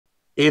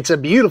It's a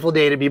beautiful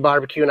day to be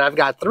barbecuing. I've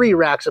got 3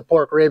 racks of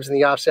pork ribs in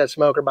the offset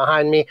smoker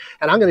behind me,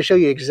 and I'm going to show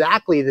you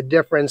exactly the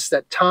difference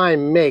that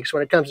time makes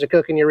when it comes to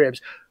cooking your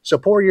ribs. So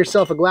pour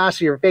yourself a glass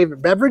of your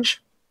favorite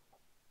beverage.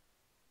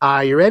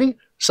 Are you ready?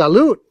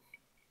 Salute!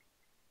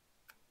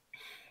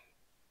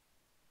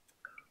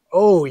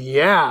 Oh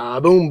yeah,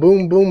 boom,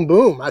 boom, boom,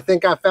 boom. I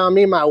think I found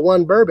me my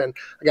one bourbon.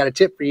 I got a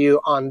tip for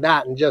you on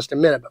that in just a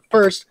minute. But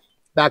first,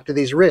 back to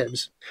these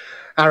ribs.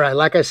 All right,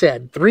 like I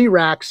said, 3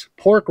 racks,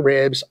 pork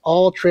ribs,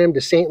 all trimmed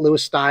to St.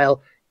 Louis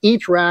style.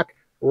 Each rack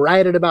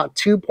right at about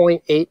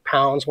 2.8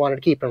 pounds. Wanted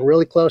to keep them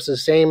really close to the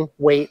same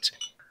weight.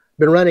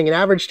 Been running an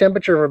average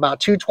temperature of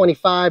about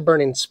 225,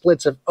 burning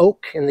splits of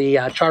oak in the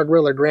Char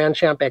Griller Grand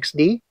Champ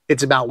XD.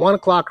 It's about 1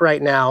 o'clock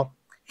right now,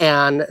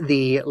 and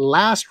the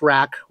last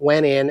rack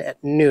went in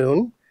at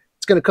noon.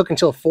 It's going to cook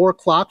until 4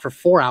 o'clock for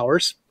 4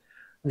 hours.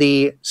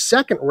 The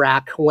second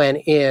rack went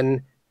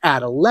in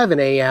at 11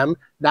 a.m.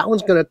 That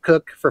one's going to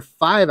cook for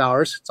 5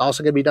 hours. It's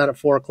also going to be done at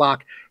 4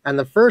 o'clock. And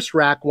the first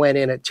rack went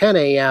in at 10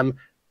 a.m.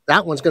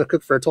 That one's going to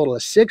cook for a total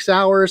of 6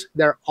 hours.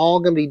 They're all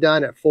going to be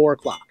done at 4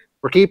 o'clock.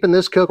 We're keeping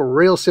this cook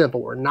real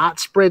simple. We're not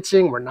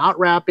spritzing. We're not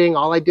wrapping.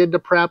 All I did to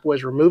prep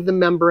was remove the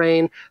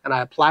membrane, and I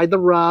applied the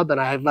rub,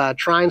 and I've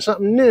trying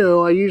something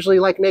new. I usually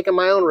like making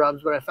my own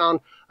rubs, but I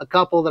found a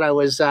couple that I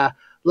was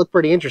look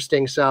pretty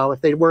interesting. So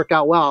if they work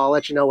out well, I'll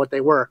let you know what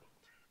they were.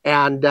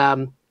 And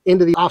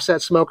into the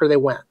offset smoker they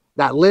went.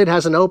 That lid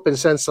hasn't opened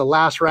since the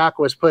last rack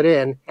was put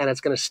in, and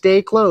it's going to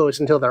stay closed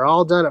until they're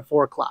all done at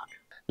 4 o'clock.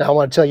 Now I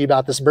want to tell you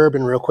about this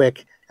bourbon real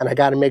quick, and I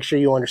got to make sure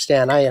you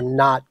understand I am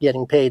not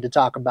getting paid to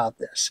talk about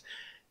this.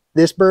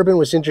 This bourbon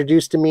was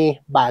introduced to me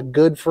by a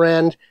good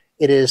friend.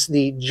 It is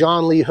the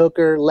John Lee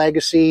Hooker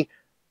Legacy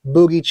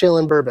Boogie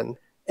Chillin' Bourbon,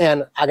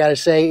 and I got to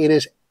say it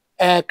is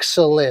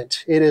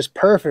excellent. It is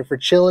perfect for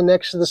chilling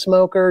next to the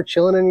smoker,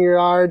 chilling in your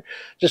yard,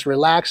 just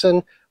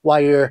relaxing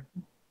while your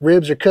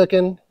ribs are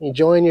cooking,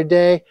 enjoying your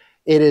day.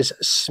 It is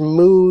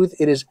smooth.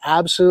 It is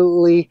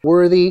absolutely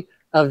worthy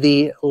of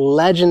the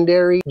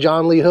legendary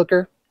John Lee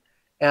Hooker,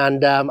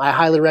 and I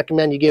highly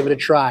recommend you give it a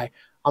try.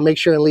 I'll make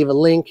sure and leave a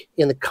link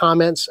in the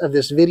comments of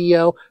this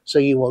video so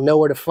you will know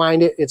where to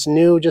find it. It's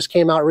new, just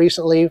came out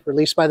recently,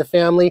 released by the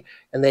family,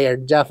 and they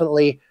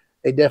definitely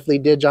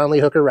did John Lee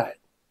Hooker right.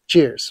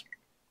 Cheers.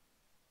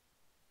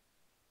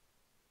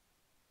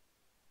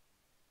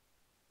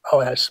 Oh,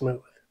 that's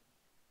smooth.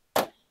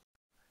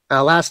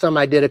 Now, last time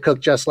I did a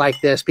cook just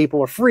like this, people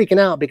were freaking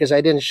out because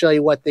I didn't show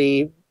you what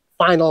the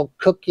final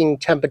cooking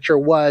temperature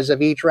was of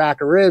each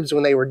rack of ribs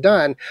when they were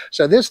done.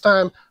 So this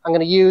time, I'm going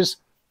to use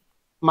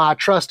my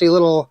trusty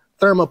little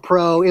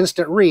ThermoPro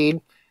instant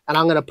read, and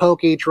I'm going to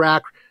poke each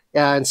rack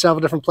in several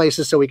different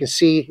places so we can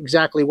see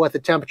exactly what the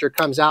temperature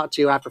comes out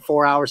to after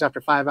 4 hours, after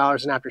 5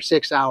 hours, and after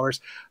 6 hours.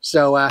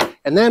 So,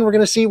 and then we're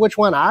going to see which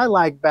one I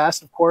like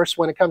best. Of course,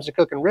 when it comes to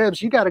cooking ribs,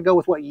 you got to go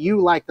with what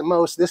you like the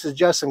most. This is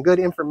just some good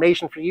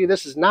information for you.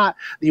 This is not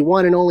the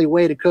one and only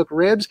way to cook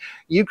ribs.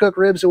 You cook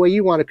ribs the way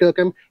you want to cook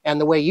them and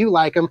the way you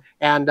like them.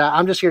 And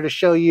I'm just here to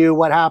show you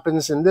what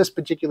happens in this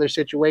particular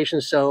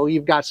situation, so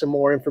you've got some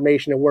more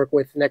information to work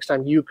with next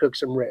time you cook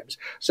some ribs.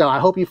 So I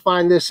hope you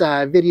find this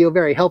video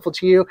very helpful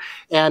to you.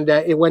 And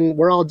when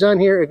we're all done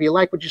here, if you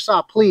like what you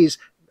saw, please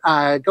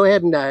go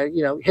ahead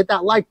and hit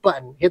that like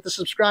button, hit the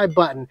subscribe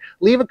button,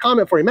 leave a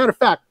comment for you. Matter of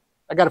fact,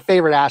 I got a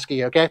favor to ask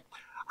you, okay?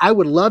 I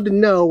would love to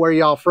know where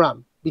y'all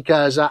from,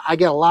 because I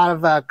get a lot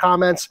of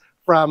comments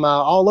from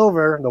all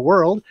over the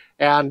world,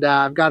 and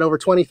I've got over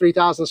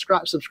 23,000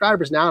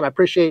 subscribers now, and I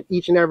appreciate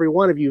each and every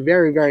one of you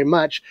very, very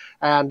much.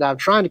 And I'm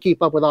trying to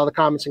keep up with all the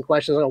comments and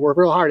questions, and I work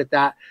real hard at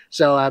that.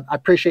 So I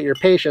appreciate your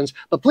patience.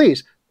 But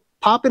please,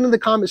 pop into the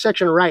comment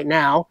section right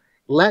now.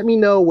 Let me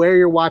know where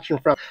you're watching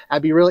from.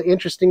 That'd be really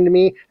interesting to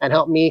me and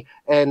help me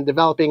in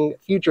developing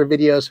future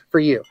videos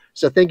for you.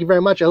 So thank you very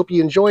much. I hope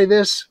you enjoy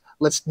this.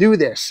 Let's do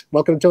this.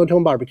 Welcome to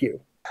Tone Barbecue.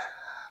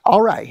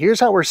 All right,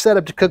 here's how we're set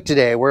up to cook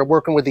today. We're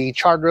working with the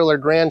Char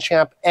Griller Grand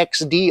Champ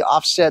XD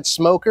offset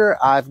smoker.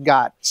 I've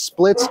got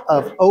splits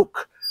of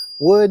oak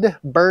wood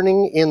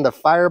burning in the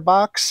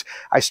firebox.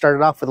 I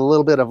started off with a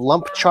little bit of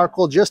lump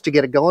charcoal just to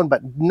get it going,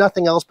 but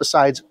nothing else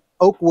besides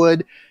oak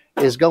wood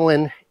is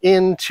going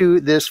into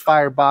this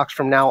firebox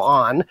from now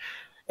on.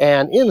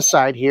 And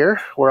inside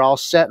here, we're all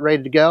set,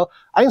 ready to go.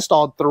 I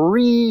installed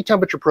 3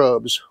 temperature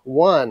probes.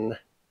 1,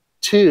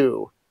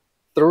 2,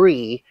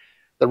 3.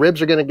 The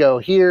ribs are going to go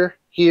here,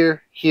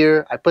 here,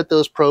 here. I put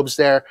those probes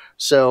there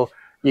so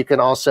you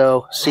can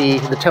also see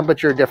the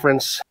temperature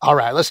difference. All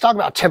right, let's talk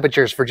about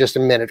temperatures for just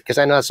a minute, because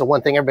I know that's the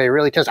one thing everybody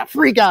really tends to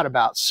freak out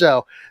about.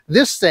 So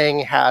this thing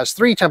has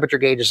 3 temperature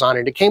gauges on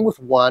it. It came with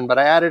 1, but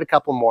I added a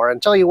couple more.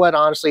 And tell you what,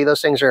 honestly,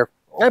 those things are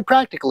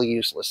practically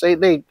useless.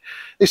 They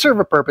serve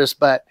a purpose,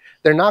 but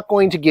they're not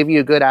going to give you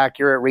a good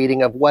accurate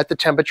reading of what the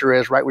temperature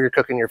is right where you're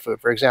cooking your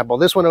food. For example,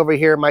 this one over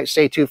here might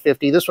say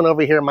 250, this one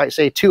over here might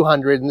say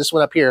 200, and this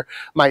one up here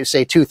might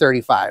say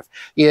 235.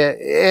 Yeah,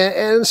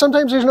 and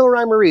sometimes there's no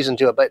rhyme or reason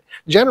to it, but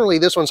generally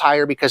this one's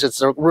higher because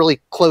it's really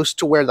close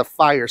to where the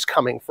fire's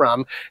coming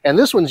from, and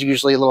this one's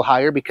usually a little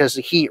higher because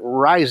the heat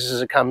rises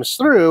as it comes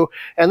through,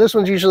 and this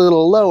one's usually a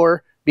little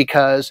lower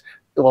because,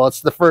 well,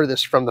 it's the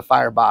furthest from the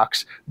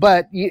firebox.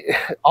 But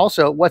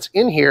also what's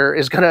in here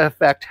is going to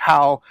affect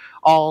how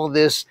all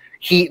this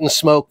heat and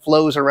smoke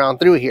flows around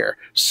through here.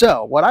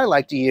 So what I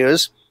like to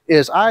use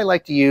is I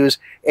like to use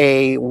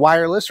a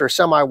wireless or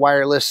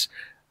semi-wireless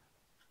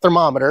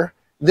thermometer.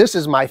 This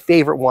is my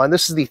favorite one.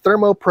 This is the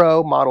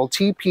ThermoPro model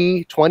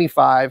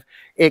TP25.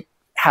 It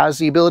has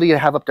the ability to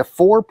have up to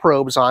 4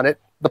 probes on it.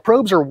 The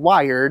probes are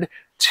wired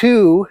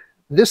to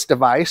this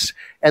device,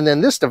 and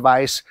then this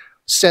device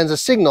sends a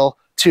signal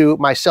to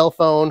my cell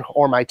phone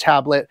or my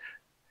tablet.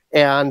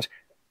 And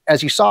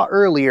as you saw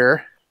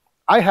earlier,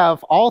 I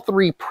have all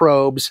 3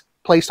 probes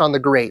placed on the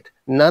grate.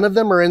 None of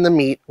them are in the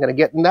meat. I'm going to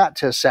get in that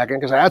to a second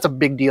because that's a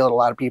big deal to a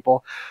lot of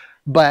people.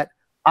 But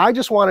I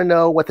just want to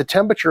know what the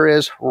temperature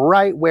is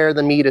right where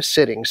the meat is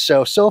sitting.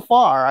 So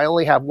far, I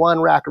only have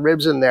 1 rack of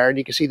ribs in there, and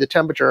you can see the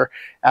temperature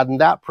on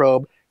that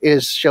probe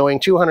is showing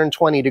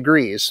 220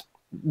 degrees.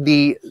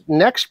 The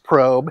next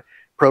probe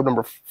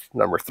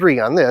number 3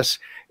 on this,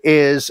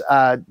 is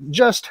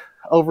just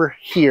over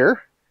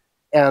here,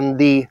 and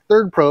the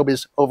third probe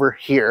is over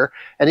here,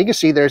 and you can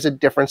see there's a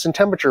difference in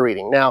temperature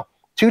reading. Now,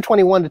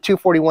 221 to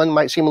 241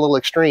 might seem a little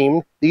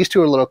extreme. These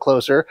two are a little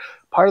closer.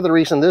 Part of the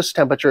reason this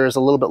temperature is a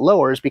little bit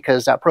lower is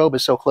because that probe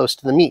is so close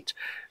to the meat.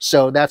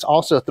 So that's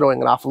also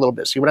throwing it off a little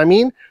bit. See what I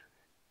mean?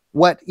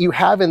 What you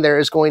have in there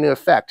is going to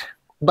affect.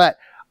 But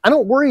I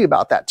don't worry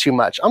about that too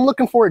much. I'm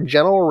looking for a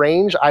general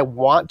range. I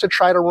want to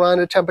try to run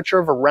a temperature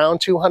of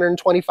around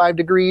 225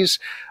 degrees,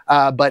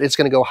 but it's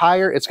going to go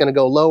higher, it's going to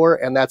go lower,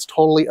 and that's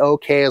totally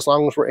okay as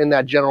long as we're in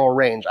that general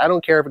range. I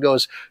don't care if it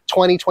goes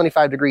 20,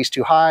 25 degrees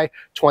too high,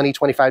 20,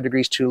 25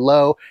 degrees too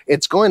low.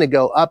 It's going to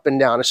go up and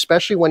down,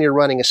 especially when you're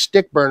running a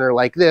stick burner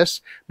like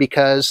this,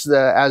 because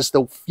as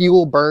the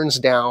fuel burns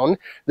down,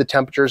 the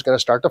temperature is going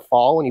to start to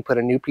fall. When you put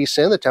a new piece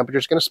in, the temperature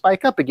is going to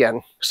spike up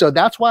again. So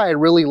that's why I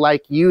really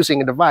like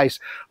using a device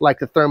like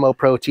the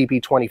ThermoPro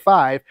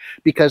TP25,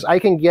 because I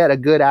can get a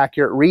good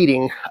accurate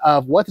reading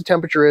of what the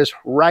temperature is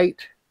right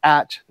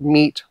at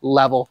meat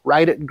level,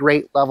 right at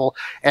grate level,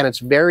 and it's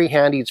very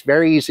handy, it's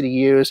very easy to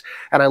use,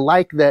 and I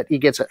like that it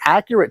gets an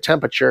accurate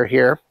temperature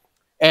here,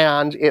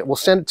 and it will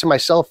send it to my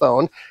cell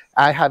phone.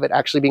 I have it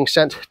actually being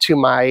sent to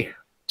my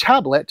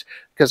tablet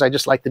because I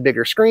just like the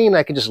bigger screen.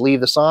 I can just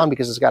leave this on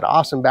because it's got an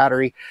awesome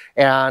battery,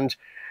 and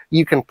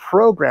you can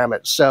program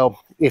it. So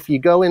if you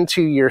go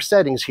into your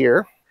settings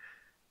here,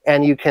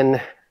 and you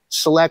can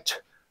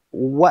select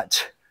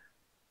what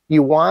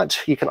you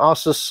want. You can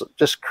also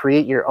just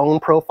create your own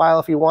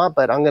profile if you want,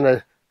 but I'm going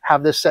to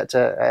have this set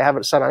to, I have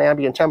it set on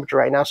ambient temperature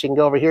right now, so you can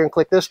go over here and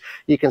click this.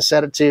 You can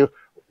set it to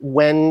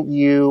when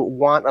you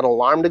want an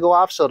alarm to go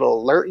off, so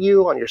it'll alert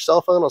you on your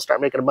cell phone. It'll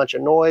start making a bunch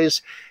of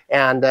noise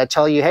and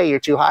tell you, hey, you're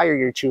too high or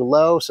you're too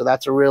low. So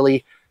that's a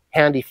really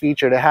handy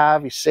feature to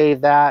have. You save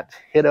that,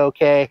 hit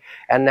OK,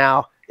 and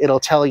now it'll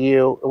tell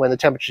you when the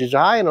temperature is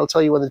high, and it'll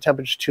tell you when the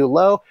temperature is too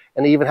low.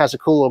 And it even has a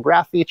cool little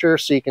graph feature,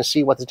 so you can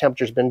see what the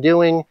temperature's been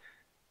doing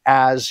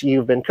as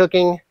you've been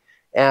cooking.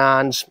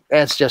 And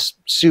it's just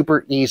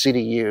super easy to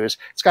use.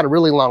 It's got a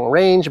really long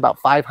range, about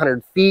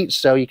 500 feet,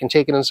 so you can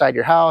take it inside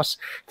your house.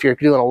 If you're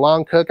doing a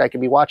long cook, I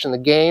can be watching the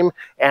game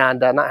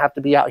and not have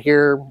to be out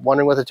here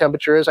wondering what the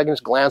temperature is. I can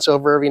just glance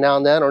over every now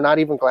and then, or not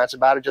even glance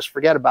about it, just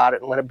forget about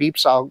it. And when it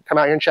beeps, I'll come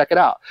out here and check it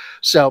out.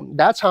 So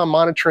that's how I'm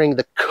monitoring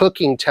the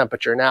cooking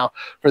temperature. Now,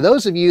 for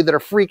those of you that are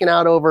freaking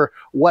out over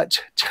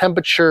what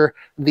temperature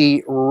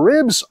the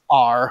ribs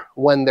are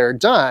when they're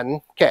done,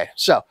 okay,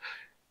 so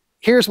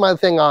here's my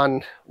thing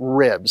on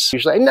ribs.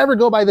 Usually I never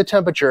go by the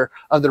temperature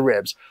of the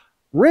ribs.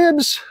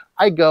 Ribs,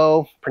 I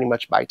go pretty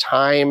much by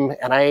time,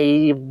 and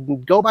I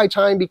go by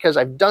time because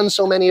I've done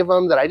so many of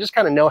them that I just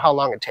kind of know how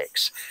long it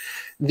takes.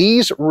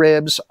 These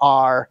ribs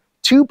are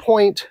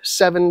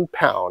 2.7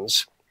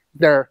 pounds.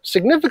 They're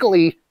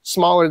significantly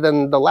smaller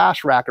than the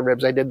last rack of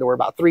ribs I did that were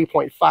about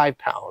 3.5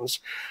 pounds.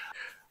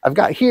 I've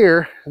got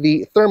here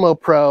the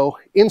ThermoPro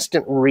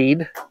Instant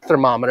Read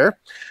thermometer,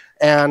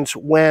 and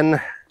when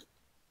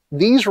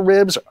these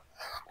ribs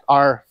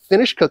are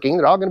finished cooking,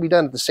 they're all going to be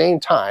done at the same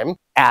time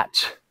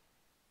at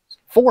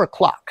 4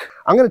 o'clock.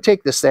 I'm going to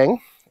take this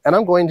thing and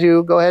I'm going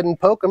to go ahead and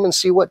poke them and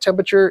see what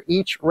temperature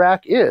each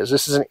rack is.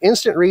 This is an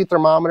instant read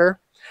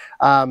thermometer,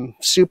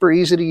 super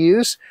easy to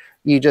use.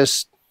 You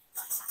just,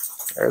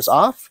 there's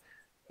off,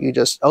 you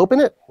just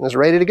open it and it's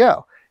ready to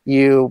go.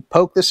 You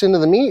poke this into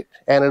the meat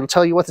and it'll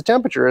tell you what the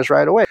temperature is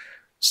right away.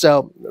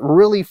 So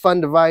really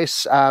fun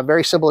device,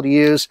 very simple to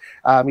use.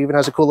 Even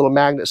has a cool little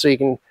magnet so you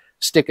can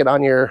stick it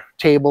on your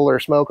table or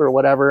smoker or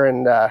whatever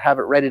and have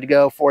it ready to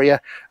go for you.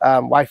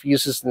 Wife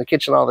uses it in the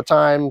kitchen all the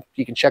time.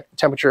 You can check the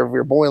temperature of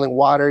your boiling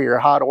water, your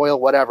hot oil,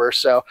 whatever.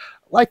 So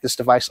I like this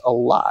device a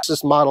lot. This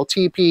is model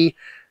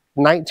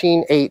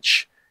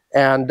TP19H,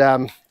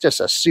 and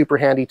just a super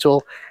handy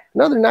tool.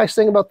 Another nice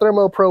thing about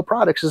ThermoPro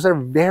products is they're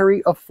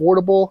very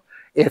affordable.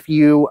 If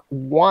you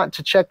want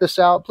to check this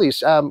out,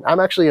 please, I'm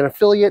actually an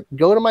affiliate.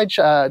 Go to my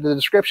the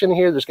description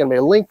here. There's going to be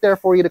a link there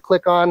for you to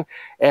click on,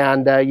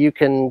 and you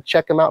can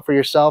check them out for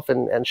yourself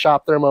and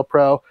shop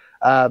ThermoPro.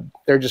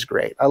 They're just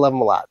great. I love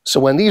them a lot. So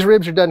when these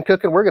ribs are done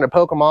cooking, we're going to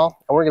poke them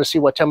all, and we're going to see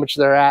what temperature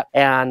they're at,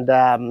 and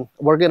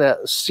we're going to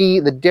see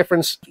the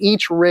difference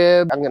each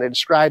rib. I'm going to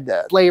describe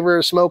the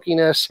flavor,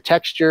 smokiness,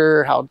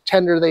 texture, how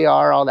tender they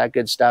are, all that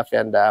good stuff,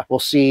 and we'll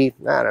see,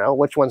 I don't know,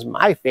 which one's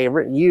my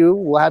favorite. You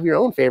will have your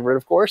own favorite,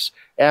 of course,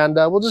 and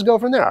we'll just go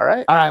from there, all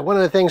right? All right, one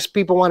of the things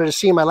people wanted to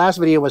see in my last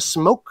video was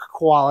smoke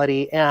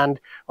quality, and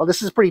well,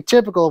 this is pretty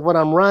typical of what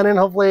I'm running.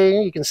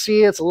 Hopefully you can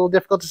see it's a little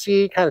difficult to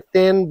see, kind of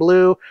thin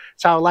blue.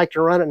 It's how I like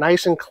to run it,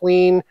 nice and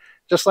clean,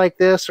 just like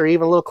this, or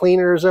even a little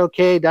cleaner is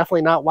okay.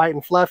 Definitely not white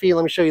and fluffy.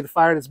 Let me show you the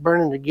fire that's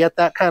burning to get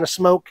that kind of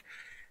smoke.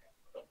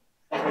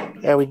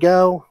 There we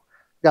go.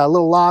 Got a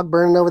little log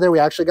burning over there. We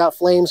actually got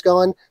flames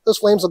going. Those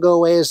flames will go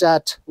away as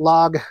that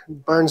log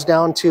burns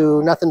down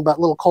to nothing but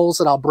little coals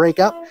that I'll break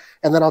up.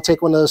 And then I'll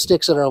take one of those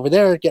sticks that are over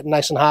there, getting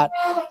nice and hot,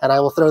 and I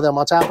will throw them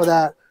on top of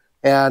that.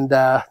 And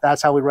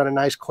that's how we run a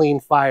nice clean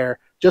fire,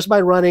 just by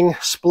running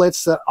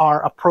splits that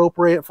are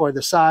appropriate for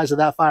the size of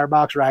that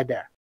firebox right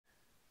there.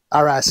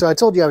 All right, so I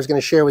told you I was going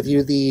to share with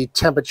you the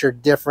temperature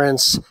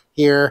difference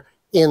here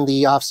in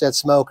the offset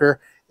smoker.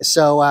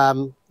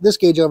 So this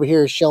gauge over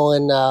here is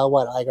showing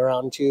what, like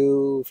around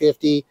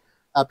 250.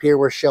 Up here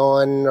we're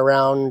showing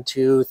around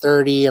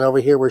 230, and over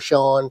here we're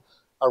showing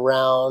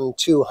around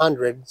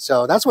 200.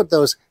 So that's what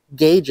those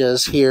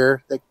gauges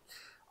here that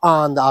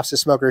on the offset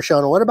smoker are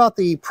showing. What about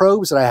the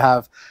probes that I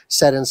have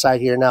set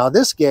inside here? Now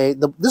this gauge,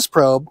 this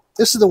probe,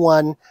 this is the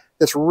one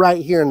that's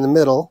right here in the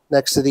middle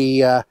next to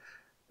the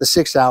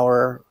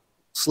 6-hour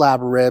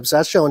slab of ribs.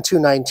 That's showing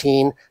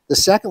 219. The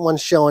second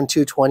one's showing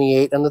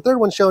 228, and the third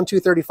one's showing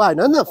 235.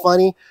 Now, isn't that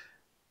funny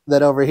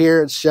that over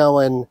here it's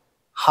showing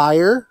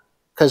higher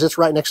because it's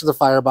right next to the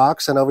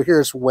firebox, and over here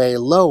it's way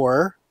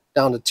lower,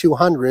 down to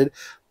 200,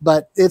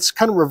 but it's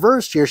kind of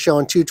reversed here,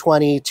 showing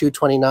 220,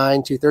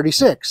 229,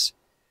 236.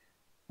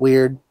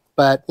 Weird,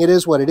 but it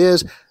is what it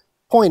is.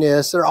 Point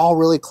is, they're all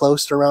really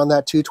close to around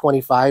that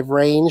 225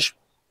 range,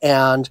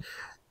 and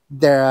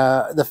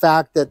the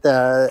fact that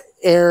the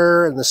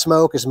air and the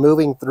smoke is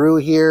moving through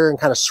here and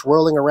kind of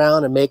swirling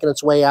around and making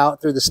its way out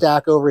through the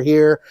stack over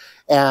here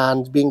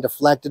and being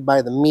deflected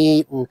by the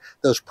meat, and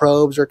those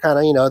probes are kind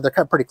of, you know, they're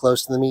kind of pretty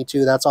close to the meat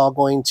too. That's all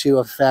going to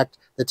affect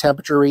the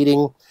temperature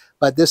reading,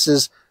 but this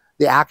is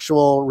the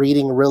actual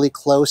reading really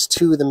close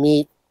to the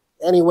meat.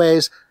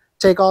 Anyways,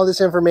 take all this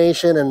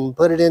information and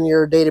put it in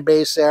your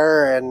database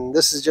there, and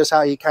this is just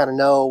how you kind of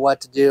know what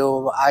to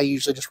do. I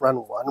usually just run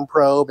one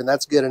probe, and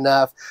that's good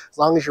enough. As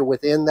long as you're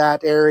within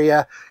that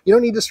area, you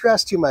don't need to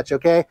stress too much,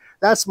 okay?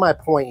 That's my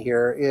point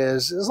here,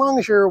 is as long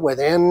as you're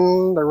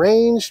within the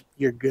range,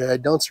 you're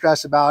good. Don't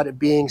stress about it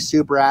being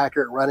super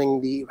accurate,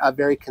 running a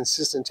very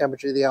consistent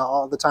temperature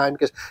all the time,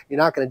 because you're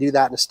not going to do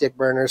that in a stick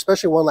burner,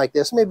 especially one like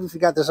this. Maybe if you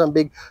got this on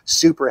big,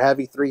 super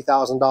heavy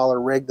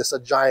 $3,000 rig that's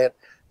a giant,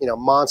 you know,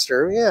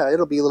 monster, yeah,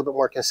 it'll be a little bit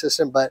more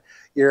consistent, but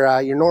your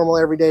normal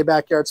everyday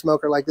backyard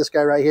smoker like this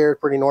guy right here is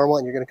pretty normal,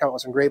 and you're going to come up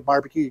with some great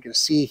barbecue you're going to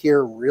see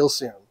here real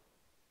soon.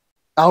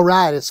 All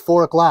right, it's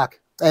 4 o'clock,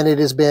 and it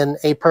has been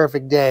a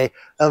perfect day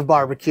of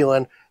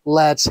barbecuing.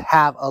 Let's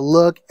have a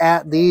look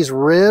at these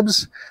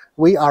ribs.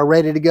 We are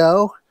ready to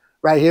go.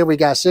 Right here, we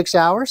got 6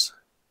 hours,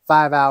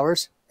 5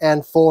 hours,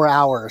 and 4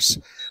 hours.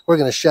 We're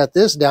going to shut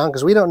this down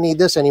because we don't need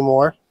this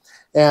anymore.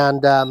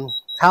 And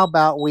how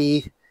about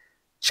we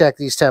check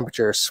these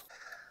temperatures?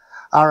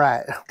 All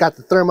right, got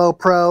the Thermo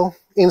Pro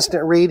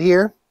instant read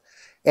here,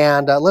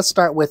 and let's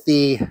start with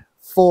the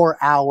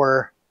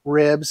 4-hour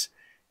ribs,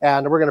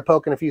 and we're going to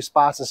poke in a few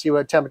spots and see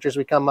what temperatures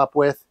we come up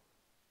with.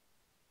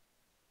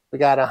 We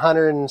got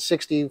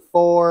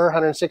 164,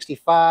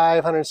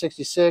 165,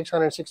 166,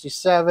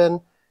 167.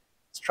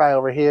 Let's try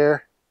over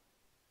here.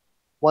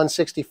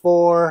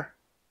 164.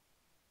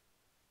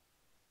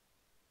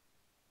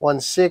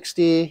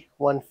 160,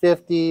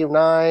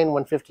 159,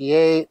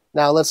 158.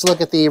 Now let's look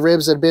at the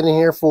ribs that have been in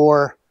here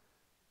for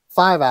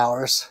 5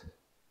 hours.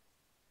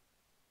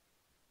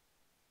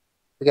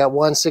 We got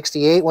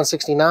 168,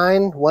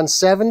 169,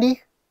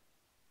 170.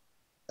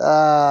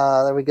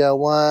 There we go,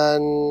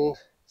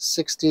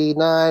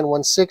 169,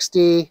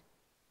 160.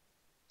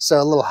 So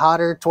a little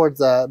hotter towards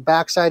the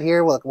backside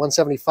here. We'll look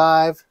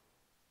 175,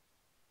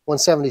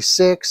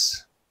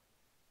 176.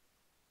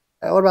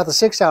 What about the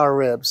 6-hour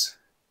ribs?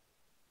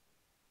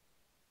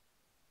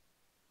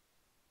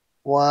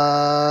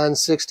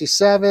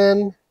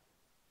 167.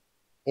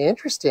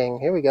 Interesting.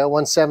 Here we go.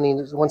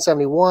 170,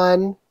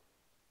 171.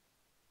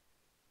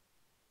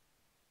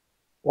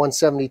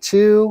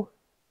 172.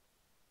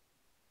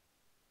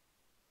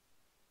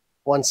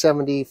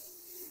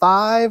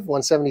 175.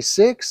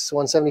 176.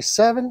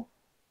 177.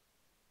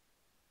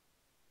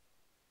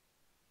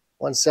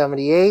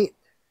 178.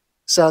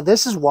 So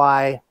this is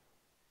why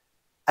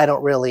I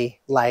don't really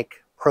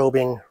like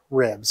probing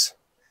ribs,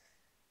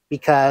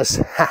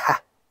 because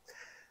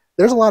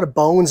there's a lot of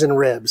bones in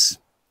ribs.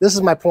 This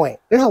is my point.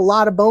 There's a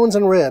lot of bones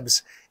in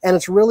ribs, and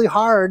it's really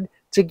hard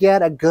to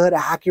get a good,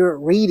 accurate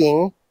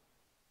reading.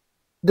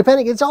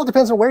 It all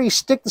depends on where you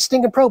stick the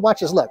stinking probe.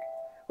 Watch this, look.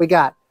 We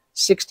got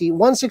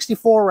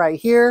 164 right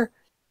here.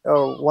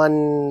 or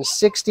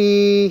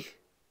 160.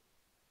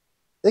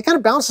 It kind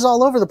of bounces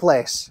all over the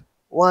place.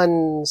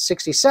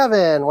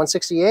 167,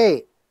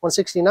 168,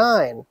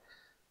 169.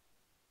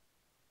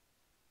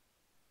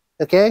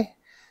 Okay?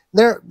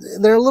 They're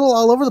a little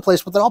all over the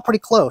place, but they're all pretty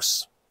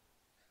close.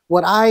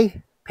 What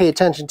I pay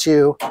attention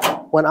to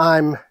when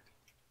I'm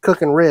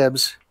cooking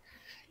ribs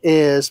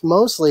is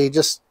mostly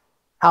just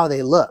how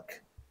they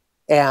look.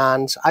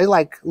 And I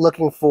like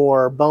looking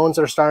for bones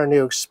that are starting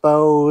to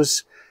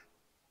expose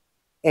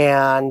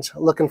and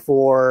looking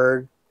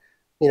for,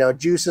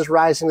 juices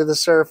rising to the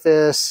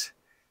surface.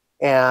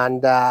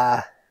 And,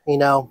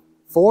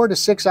 4 to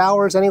 6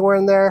 hours, anywhere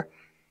in there,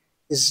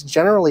 is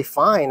generally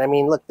fine. I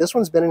mean, look, this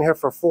one's been in here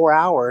for 4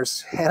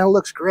 hours and it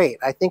looks great.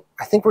 I think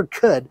we're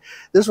good.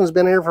 This one's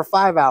been in here for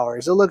 5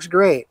 hours. It looks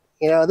great.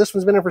 This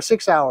one's been in for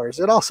 6 hours.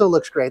 It also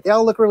looks great. They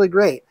all look really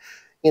great.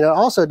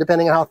 Also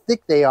depending on how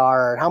thick they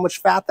are and how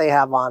much fat they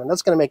have on them,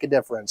 that's going to make a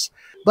difference.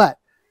 But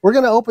we're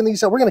going to open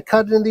these up. We're going to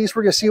cut into these.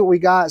 We're going to see what we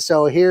got.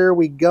 So here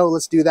we go.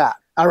 Let's do that.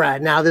 All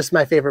right, now this is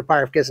my favorite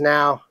part because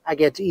now I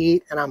get to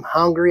eat and I'm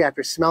hungry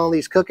after smelling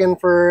these cooking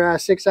for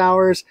 6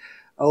 hours.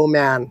 Oh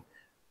man.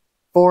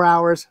 4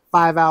 hours,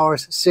 5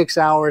 hours, 6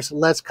 hours.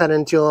 Let's cut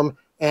into them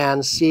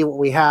and see what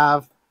we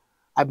have.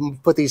 I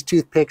put these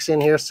toothpicks in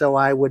here so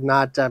I would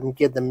not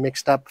get them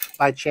mixed up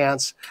by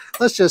chance.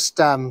 Let's just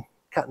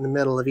cut in the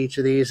middle of each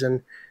of these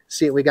and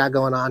see what we got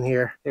going on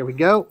here. There we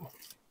go.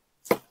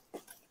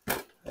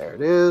 There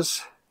it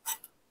is.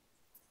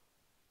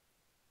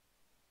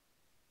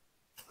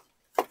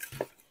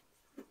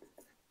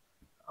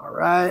 All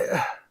right.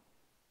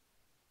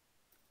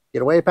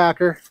 Get away,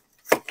 Packer.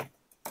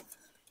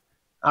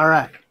 All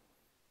right.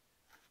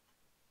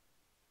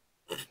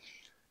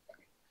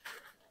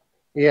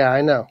 Yeah,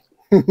 I know.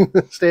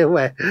 Stay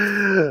away.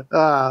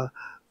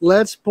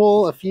 Let's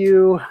pull a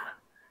few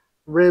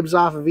ribs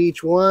off of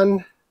each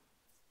one.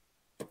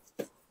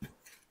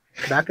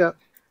 Back up.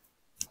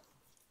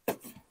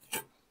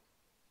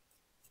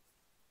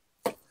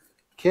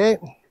 Okay.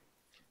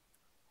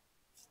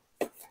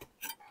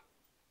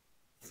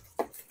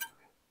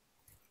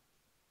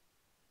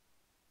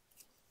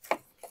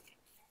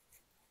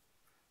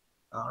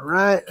 All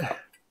right.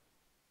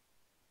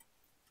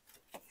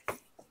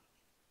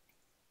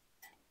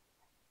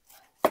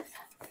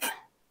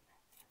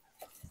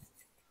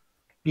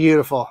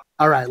 Beautiful.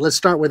 All right, let's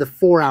start with the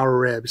 4-hour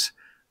ribs.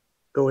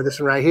 Go with this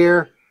one right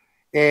here.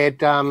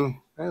 It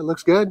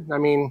looks good. I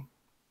mean,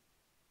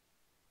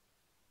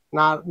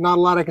 not a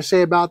lot I can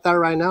say about that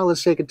right now.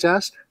 Let's take a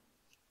test.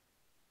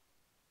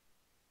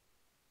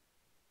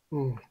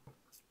 Mm.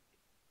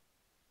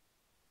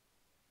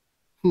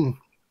 Mm.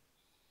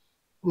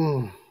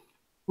 Mm.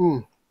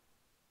 Mm.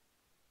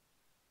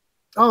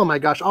 Oh my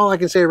gosh, all I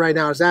can say right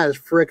now is that is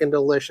freaking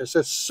delicious.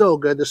 It's so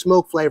good. The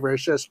smoke flavor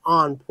is just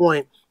on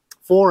point.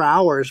 4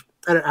 hours,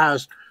 and it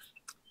has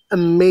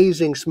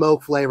amazing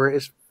smoke flavor.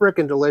 It's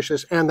freaking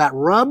delicious. And that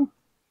rub,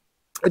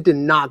 it did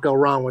not go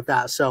wrong with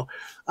that. So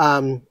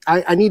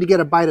I need to get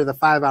a bite of the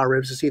 5-hour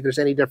ribs to see if there's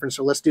any difference.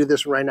 So let's do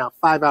this one right now.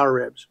 5-hour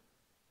ribs.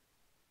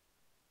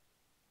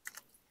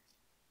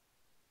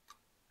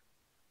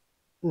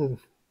 Mm.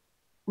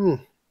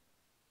 Mm.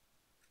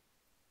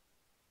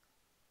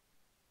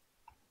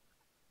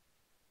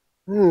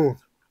 Mm.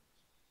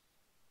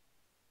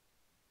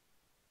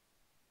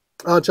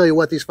 I'll tell you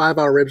what, these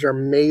 5-hour ribs are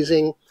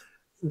amazing.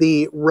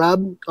 The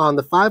rub on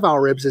the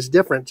 5-hour ribs is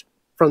different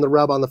from the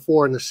rub on the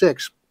 4 and the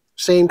 6.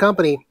 Same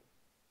company,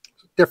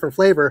 different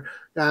flavor.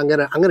 I'm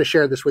gonna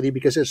share this with you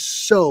because it's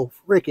so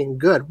freaking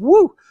good.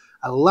 Woo!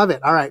 I love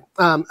it. All right.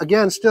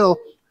 Again, still,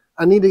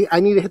 I need to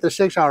hit the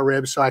 6-hour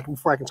ribs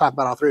before I can talk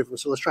about all 3 of them.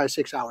 So let's try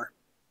 6-hour.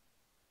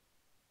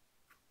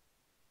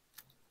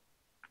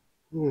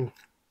 Mm.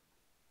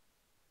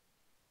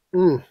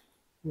 Mm.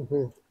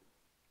 Mm-hmm.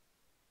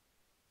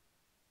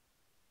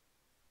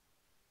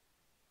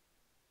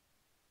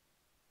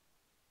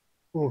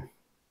 Mm.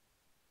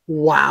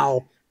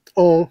 Wow.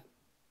 Oh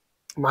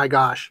my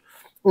gosh.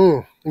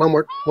 One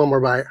more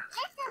bite.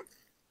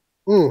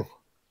 Mm.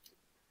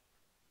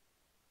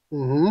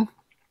 Mm-hmm.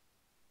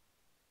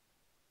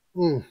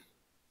 Mm.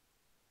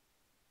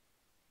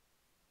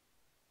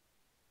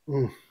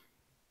 Mm.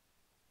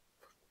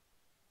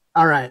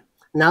 All right.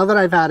 Now that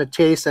I've had a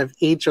taste of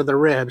each of the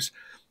ribs,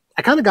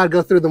 I kind of got to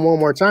go through them one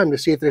more time to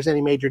see if there's any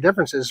major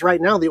differences.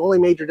 Right now, the only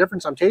major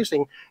difference I'm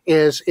tasting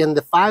is in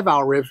the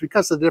 5-hour ribs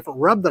because of the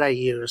different rub that I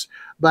use.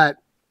 But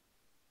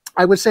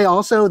I would say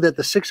also that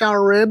the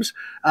 6-hour ribs,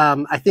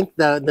 I think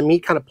the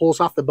meat kind of pulls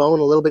off the bone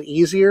a little bit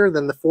easier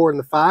than the 4 and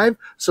the 5.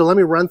 So let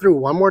me run through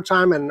one more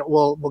time and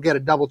we'll get a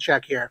double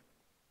check here.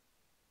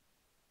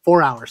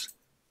 4 hours.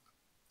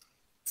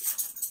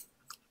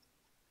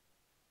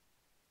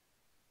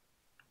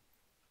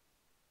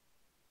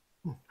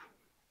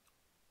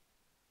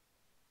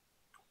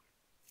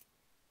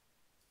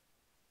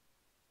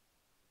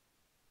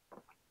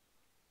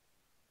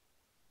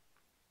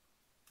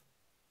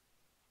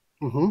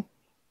 Mm-hmm.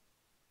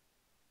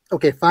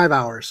 Okay, 5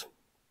 hours.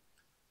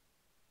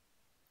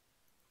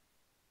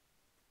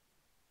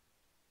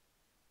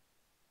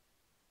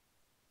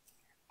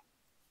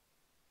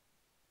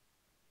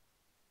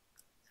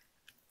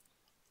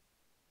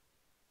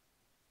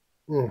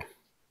 Mm.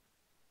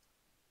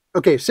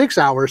 Okay, 6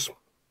 hours.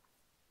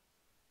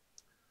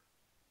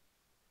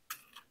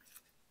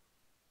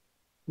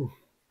 Mm.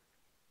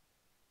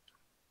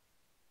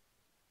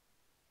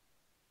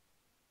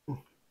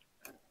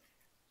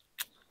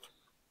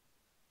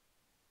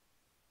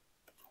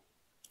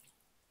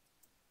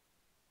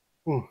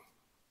 Mm.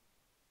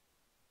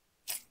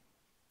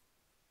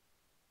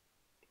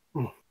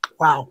 Mm.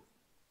 Wow.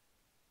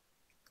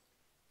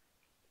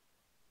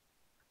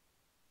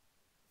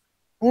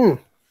 Mm.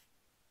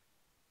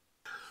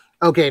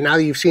 Okay, now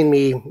that you've seen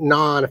me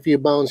gnaw on a few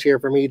bones here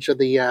from each of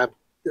the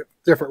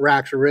different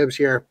racks of ribs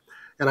here,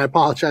 and I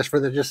apologize for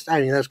the just,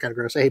 I mean, that's kind of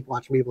gross. I hate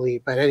watching people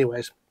eat, but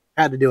anyways,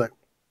 had to do it.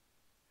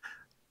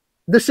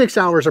 The 6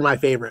 hours are my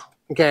favorite,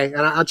 okay?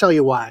 And I'll tell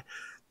you why.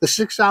 The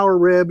 6 hour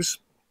ribs,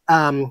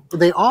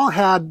 they all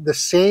had the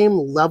same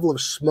level of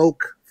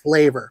smoke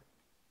flavor.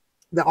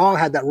 They all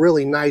had that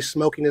really nice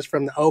smokiness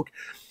from the oak,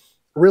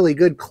 really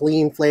good,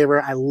 clean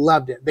flavor. I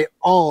loved it. They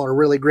all are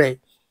really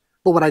great.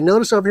 But what I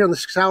noticed over here on the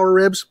 6 hour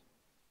ribs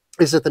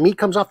is that the meat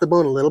comes off the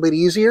bone a little bit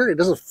easier. It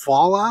doesn't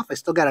fall off. I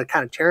still got to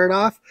kind of tear it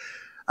off.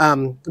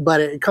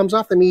 But it comes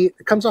off the meat,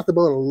 it comes off the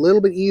bone a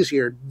little bit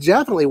easier.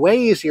 Definitely way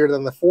easier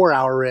than the 4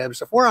 hour ribs.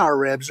 The 4 hour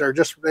ribs are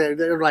just,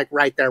 they're like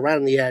right there, right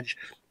on the edge.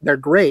 They're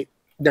great.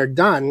 They're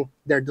done.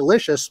 They're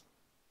delicious.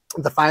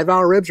 The 5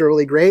 hour ribs are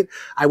really great.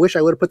 I wish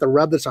I would have put the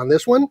rub that's on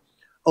this one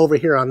over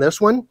here on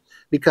this one,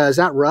 because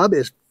that rub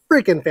is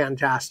freaking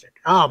fantastic.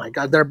 Oh my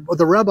God.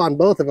 The rub on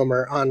both of them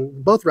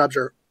both rubs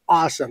are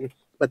awesome.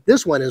 But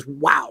this one is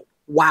wow.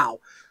 Wow.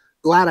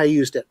 Glad I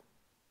used it.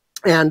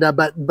 And,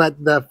 but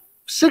the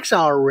 6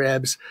 hour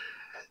ribs,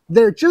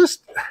 they're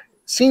just,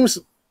 seems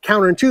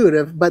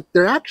counterintuitive, but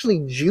they're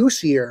actually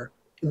juicier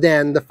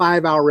than the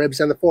 5 hour ribs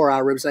and the 4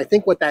 hour ribs. And I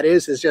think what that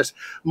is just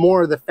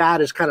more of the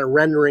fat is kind of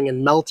rendering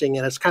and melting,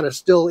 and it's kind of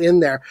still in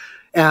there.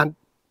 And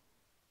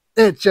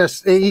it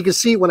just, you can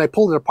see when I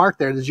pulled it apart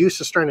there, the juice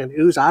is starting to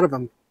ooze out of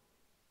them.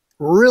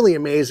 Really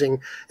amazing.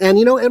 And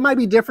you know, it might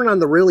be different on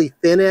the really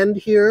thin end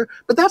here,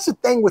 but that's the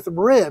thing with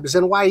ribs,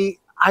 and why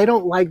I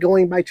don't like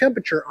going by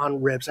temperature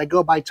on ribs. I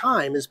go by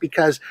time, is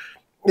because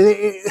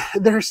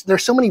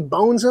there's so many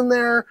bones in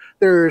there.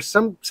 There's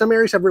some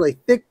areas have really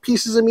thick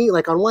pieces of meat,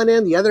 like on one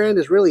end, the other end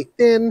is really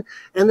thin,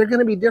 and they're going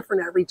to be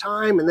different every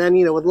time. And then,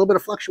 you know, with a little bit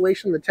of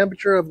fluctuation in the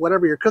temperature of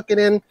whatever you're cooking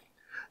in,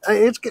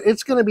 it's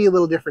going to be a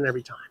little different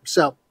every time.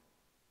 So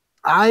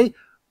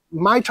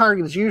my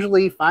target is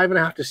usually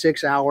 5.5 to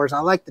 6 hours. I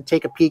like to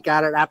take a peek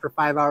at it after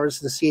 5 hours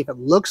to see if it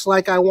looks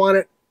like I want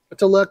it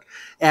to look,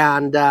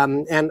 and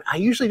I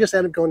usually just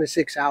end up going to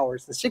 6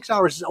 hours. The 6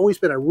 hours has always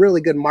been a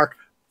really good mark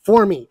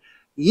for me.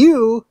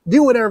 You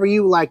do whatever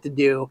you like to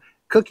do.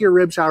 Cook your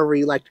ribs however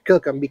you like to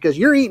cook them, because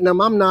you're eating them.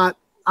 I'm not.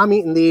 I'm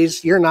eating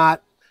these. You're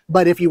not.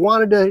 But if you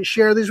wanted to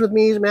share these with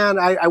me, man,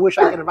 I wish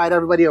I could invite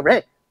everybody over.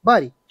 Hey,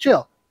 buddy,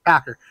 chill.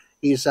 Packer.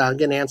 He's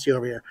getting antsy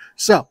over here.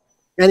 So,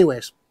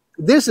 anyways,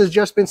 this has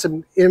just been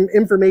some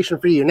information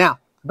for you. Now,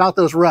 about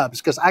those rubs,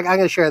 because I'm going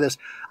to share this.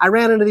 I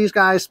ran into these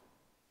guys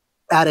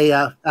at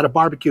a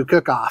barbecue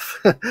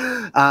cook-off. Yeah,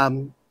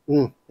 I'm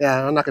not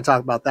going to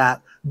talk about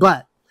that.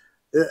 But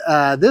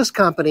this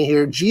company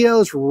here,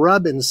 Geo's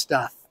Rub and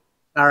Stuff.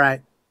 All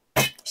right.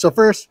 So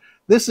first,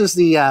 this is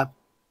the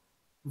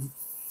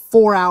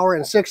 4 hour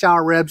and 6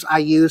 hour ribs I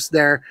use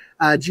there.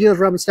 Geo's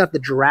Rub and Stuff, the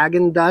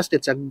Dragon Dust.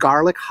 It's a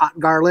hot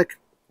garlic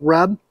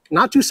rub.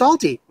 Not too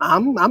salty.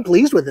 I'm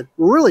pleased with it.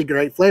 Really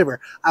great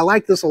flavor. I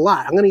like this a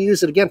lot. I'm going to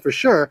use it again for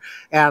sure.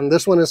 And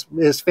this one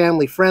is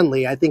family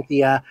friendly. I think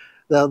the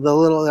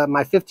little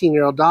my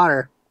 15-year-old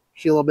daughter,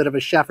 she's a little bit of a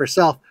chef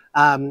herself.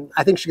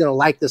 I think she's going to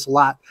like this a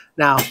lot.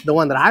 Now, the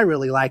one that I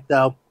really like,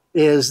 though,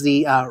 is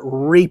the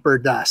Reaper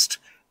Dust.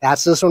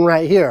 That's this one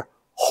right here.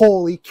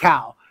 Holy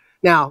cow.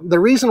 Now, the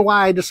reason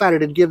why I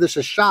decided to give this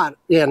a shot,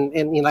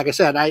 and like I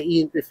said,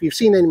 if you've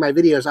seen any of my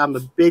videos, I'm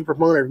a big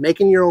proponent of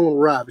making your own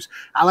rubs.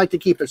 I like to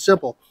keep it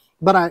simple.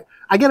 But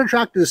I get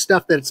attracted to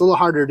stuff that's a little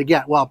harder to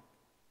get. Well,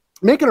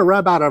 making a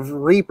rub out of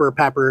Reaper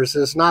peppers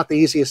is not the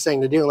easiest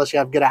thing to do unless you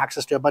have good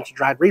access to a bunch of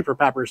dried Reaper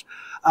peppers.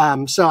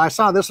 So I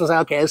saw this and was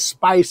like, okay, it's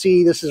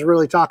spicy. This is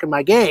really talking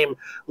my game.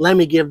 Let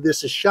me give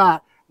this a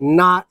shot.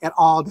 Not at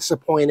all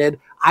disappointed.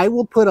 I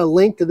will put a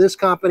link to this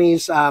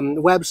company's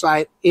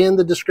website in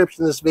the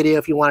description of this video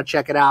if you want to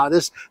check it out.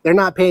 They're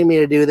not paying me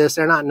to do this.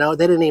 They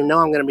didn't even know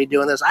I'm going to be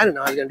doing this. I didn't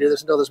know I was going to do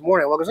this until this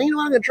morning. Well, because you know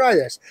what, I'm going to try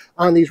this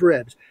on these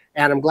ribs,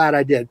 and I'm glad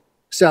I did.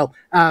 So,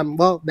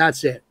 well,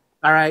 that's it.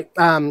 All right.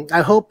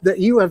 I hope that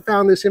you have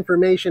found this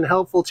information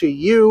helpful to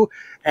you,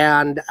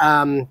 and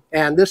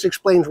this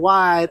explains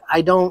why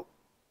I don't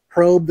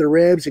probe the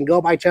ribs and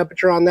go by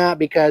temperature on that,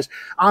 because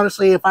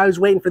honestly, if I was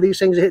waiting for these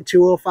things to hit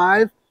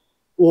 205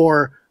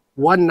 or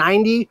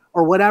 190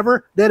 or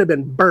whatever, they'd have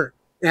been burnt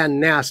and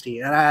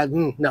nasty.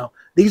 And no,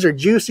 these are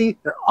juicy.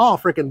 They're all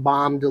freaking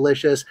bomb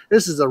delicious.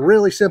 This is a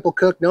really simple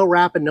cook. No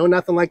wrapping, no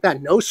nothing like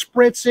that. No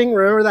spritzing.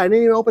 Remember that? I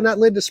didn't even open that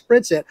lid to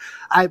spritz it.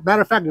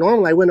 Matter of fact,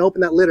 normally I wouldn't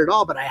open that lid at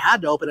all, but I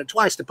had to open it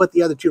twice to put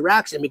the other two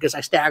racks in because I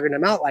staggered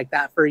them out like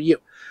that for you.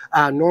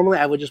 Normally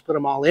I would just put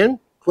them all in,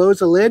 close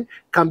the lid,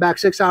 come back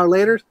 6 hours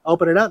later,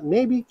 open it up,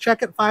 maybe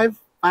check it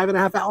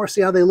 5.5 hours,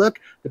 see how they look,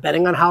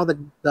 depending on how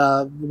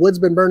the wood's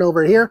been burned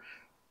over here.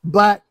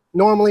 But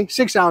normally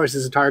 6 hours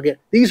is a target.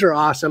 These are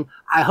awesome.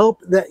 I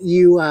hope that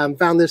you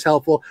found this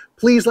helpful.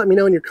 Please let me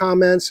know in your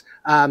comments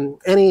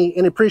any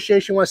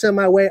appreciation you want to send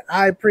my way.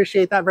 I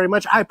appreciate that very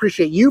much. I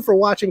appreciate you for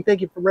watching.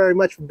 Thank you very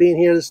much for being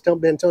here. This has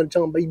been Tony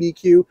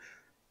BBQ.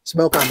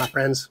 Smoke on, my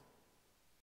friends.